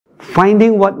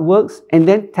finding what works and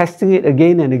then testing it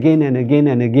again and again and again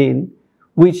and again,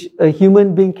 which a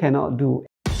human being cannot do.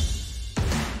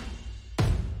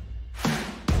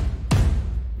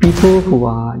 People who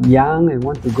are young and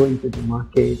want to go into the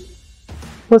market,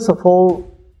 first of all,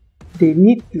 they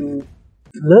need to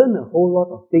learn a whole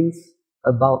lot of things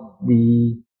about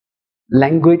the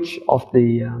language of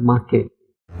the market.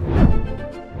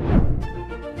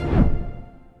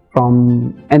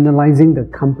 From analyzing the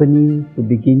company to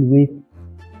begin with,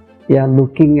 they are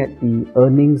looking at the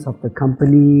earnings of the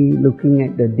company, looking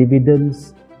at the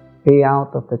dividends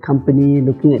payout of the company,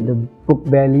 looking at the book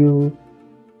value,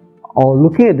 or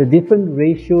looking at the different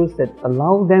ratios that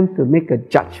allow them to make a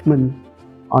judgment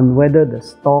on whether the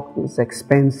stock is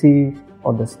expensive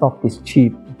or the stock is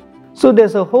cheap. So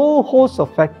there's a whole host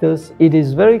of factors. It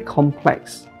is very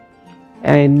complex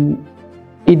and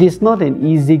it is not an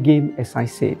easy game, as I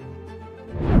said.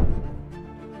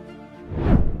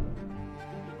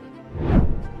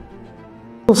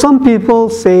 So some people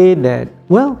say that,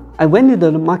 well, I went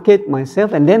into the market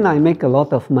myself and then I make a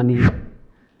lot of money.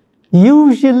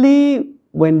 Usually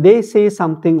when they say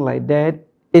something like that,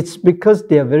 it's because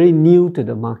they are very new to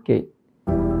the market.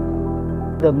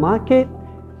 The market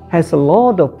has a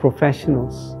lot of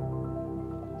professionals.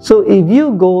 So if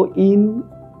you go in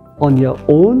on your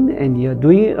own and you're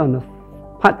doing it on a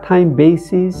part-time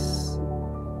basis,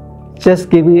 just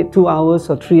giving it 2 hours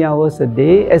or 3 hours a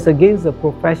day, as against the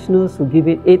professionals who give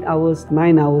it 8 hours,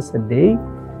 9 hours a day,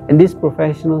 and these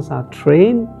professionals are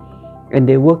trained and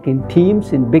they work in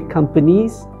teams in big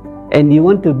companies, and you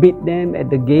want to beat them at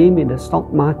the game in the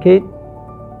stock market,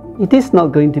 it is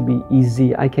not going to be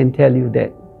easy, I can tell you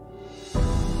that.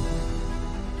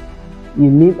 You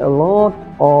need a lot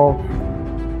of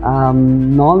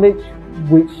knowledge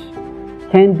which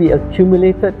can be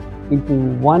accumulated into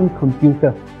one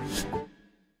computer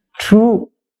through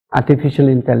artificial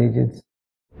intelligence.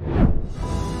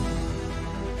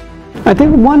 I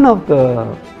think one of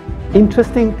the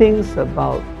interesting things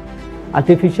about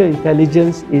artificial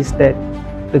intelligence is that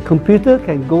the computer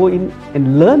can go in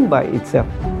and learn by itself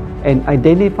and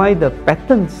identify the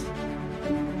patterns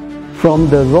from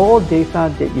the raw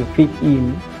data that you feed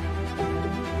in,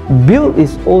 build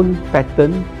its own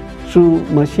pattern through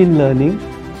machine learning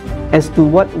as to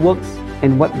what works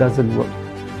and what doesn't work,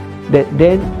 that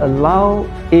then allow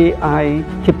AI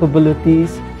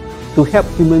capabilities to help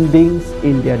human beings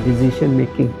in their decision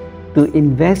making, to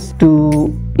invest,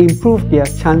 to improve their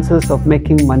chances of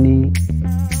making money.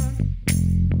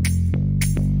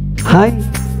 Hi,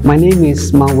 my name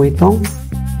is Wei Tong.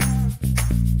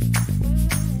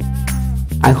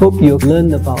 I hope you've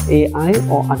learned about AI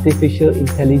or artificial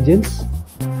intelligence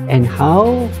and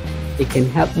how it can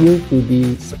help you to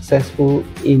be successful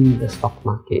in the stock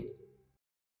market.